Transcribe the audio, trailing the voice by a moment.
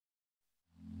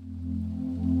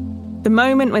The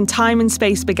moment when time and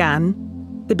space began,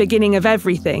 the beginning of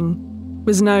everything,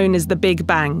 was known as the Big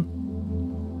Bang.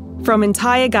 From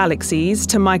entire galaxies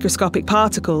to microscopic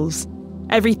particles,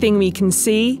 everything we can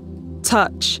see,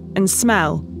 touch, and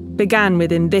smell began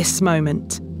within this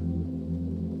moment.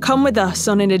 Come with us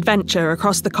on an adventure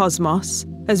across the cosmos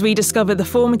as we discover the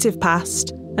formative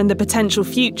past and the potential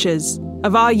futures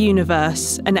of our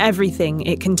universe and everything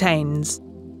it contains.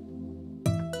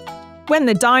 When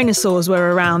the dinosaurs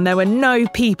were around, there were no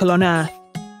people on Earth.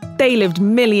 They lived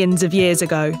millions of years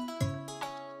ago.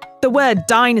 The word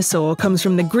dinosaur comes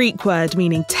from the Greek word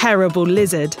meaning terrible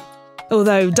lizard,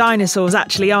 although dinosaurs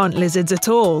actually aren't lizards at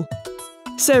all.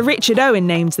 Sir Richard Owen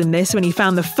named them this when he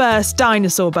found the first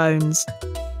dinosaur bones.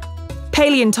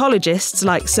 Paleontologists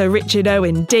like Sir Richard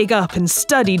Owen dig up and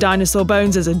study dinosaur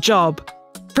bones as a job.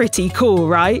 Pretty cool,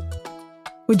 right?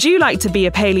 Would you like to be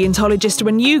a paleontologist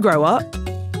when you grow up?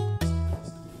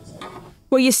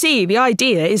 Well, you see, the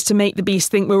idea is to make the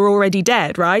beast think we're already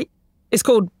dead, right? It's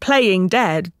called playing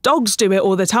dead. Dogs do it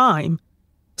all the time.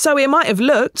 So it might have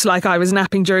looked like I was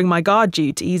napping during my guard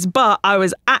duties, but I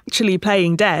was actually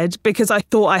playing dead because I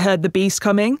thought I heard the beast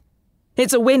coming.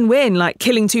 It's a win-win, like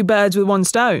killing two birds with one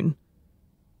stone.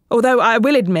 Although I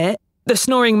will admit, the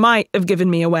snoring might have given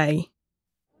me away.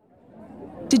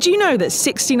 Did you know that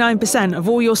 69% of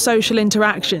all your social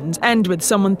interactions end with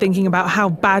someone thinking about how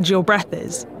bad your breath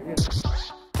is?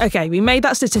 Okay, we made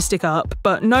that statistic up,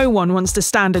 but no one wants to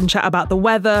stand and chat about the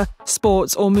weather,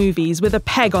 sports, or movies with a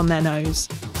peg on their nose.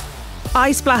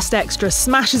 Ice Blast Extra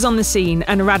smashes on the scene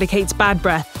and eradicates bad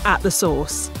breath at the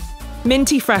source.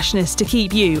 Minty freshness to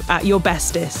keep you at your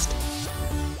bestest.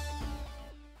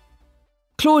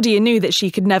 Claudia knew that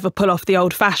she could never pull off the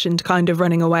old-fashioned kind of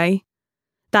running away.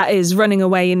 That is, running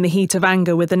away in the heat of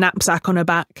anger with a knapsack on her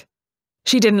back.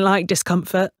 She didn't like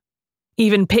discomfort.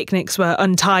 Even picnics were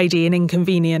untidy and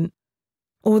inconvenient.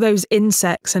 All those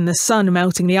insects and the sun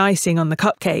melting the icing on the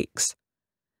cupcakes.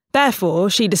 Therefore,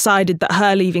 she decided that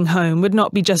her leaving home would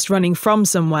not be just running from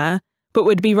somewhere, but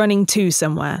would be running to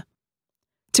somewhere.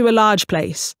 To a large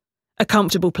place, a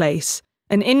comfortable place,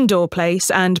 an indoor place,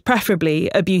 and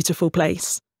preferably a beautiful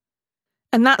place.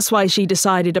 And that's why she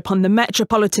decided upon the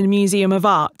Metropolitan Museum of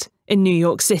Art in New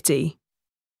York City.